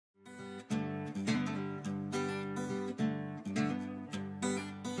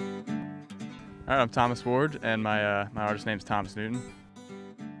All right, I'm Thomas Ward, and my artist name's Thomas Newton.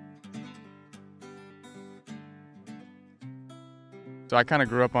 So I kind of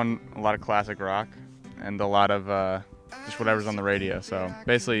grew up on a lot of classic rock and a lot of just whatever's on the radio. So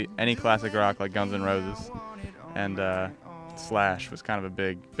basically any classic rock like Guns N' Roses and Slash was kind of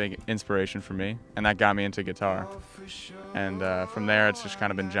a big inspiration for me, and that got me into guitar. And from there, it's just kind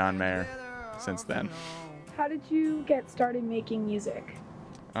of been John Mayer since then. How did you get started making music?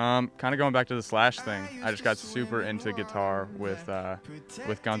 Kind of going back to the Slash thing, I just got super into guitar with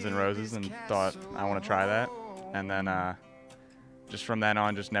Guns N' Roses and thought I want to try that, and then just from then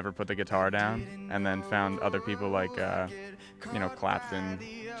on, just never put the guitar down, and then found other people like Clapton,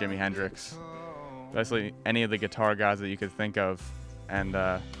 Jimi Hendrix, basically any of the guitar guys that you could think of, and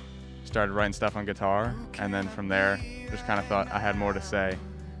started writing stuff on guitar, and then from there, just kind of thought I had more to say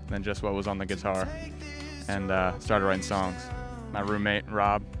than just what was on the guitar, and started writing songs. My roommate,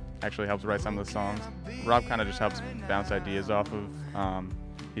 Rob, actually helps write some of the songs. Rob kind of just helps bounce ideas off of.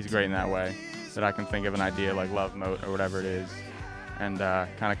 He's great in that way, that I can think of an idea like Love Moat or whatever it is, and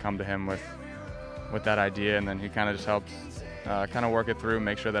kind of come to him with that idea, and then he kind of just helps kind of work it through,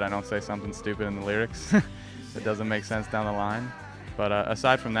 make sure that I don't say something stupid in the lyrics that doesn't make sense down the line. But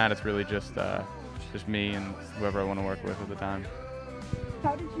aside from that, it's really just me and whoever I want to work with at the time.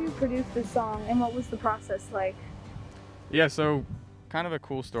 How did you produce this song, and what was the process like? Yeah, so kind of a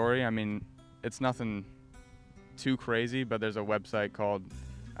cool story. I mean, it's nothing too crazy, but there's a website called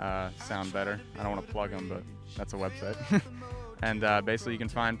Sound Better. I don't want to plug them, but that's a website. And basically you can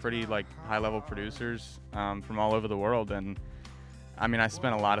find pretty high-level producers from all over the world. And I mean, I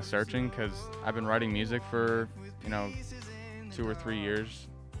spent a lot of searching because I've been writing music for 2 or 3 years,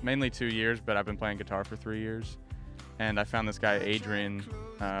 mainly 2 years, but I've been playing guitar for 3 years. And I found this guy Adrian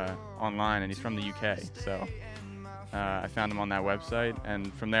online, and he's from the UK. So I found him on that website,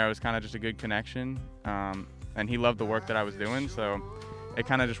 and from there it was kind of just a good connection. And he loved the work that I was doing, so it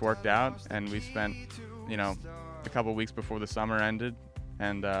kind of just worked out. And we spent, a couple weeks before the summer ended,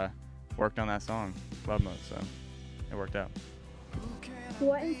 and worked on that song, Love Moat. So it worked out.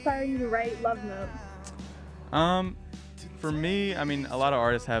 What inspired you to write Love Moat? For me, I mean, a lot of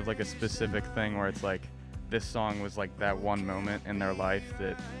artists have like a specific thing where it's like this song was like that one moment in their life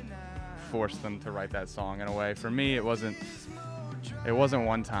that forced them to write that song in a way. For me, it wasn't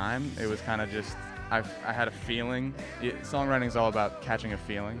one time. It was kind of just I had a feeling. Songwriting is all about catching a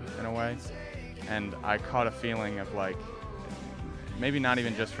feeling in a way, and I caught a feeling of like, maybe not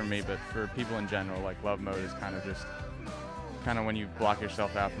even just for me, but for people in general. Like Love Mode is kind of when you block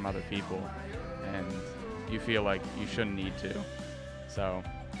yourself out from other people, and you feel like you shouldn't need to. So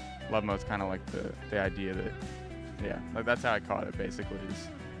Love Mode's kind of like the idea that, yeah, like that's how I caught it basically. Is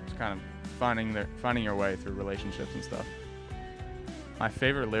just kind of finding your way through relationships and stuff. My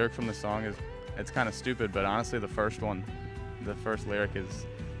favorite lyric from the song is, it's kind of stupid, but honestly the first lyric is,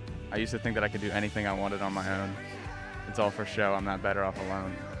 I used to think that I could do anything I wanted on my own. It's all for show, I'm not better off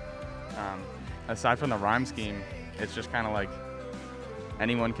alone. Aside from the rhyme scheme, it's just kind of like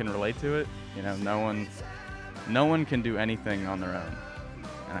anyone can relate to it. No one can do anything on their own.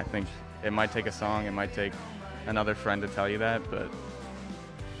 And I think it might take a song, it might take another friend to tell you that, but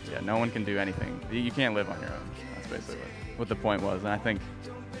yeah, no one can do anything. You can't live on your own. That's basically what the point was. And I think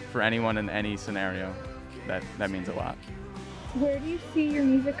for anyone in any scenario, that means a lot. Where do you see your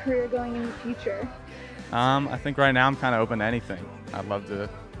music career going in the future? I think right now I'm kind of open to anything. I'd love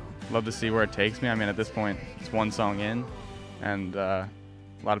to see where it takes me. I mean, at this point, it's one song in, and a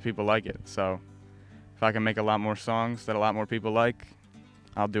lot of people like it. So if I can make a lot more songs that a lot more people like,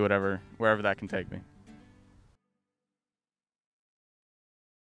 I'll do wherever that can take me.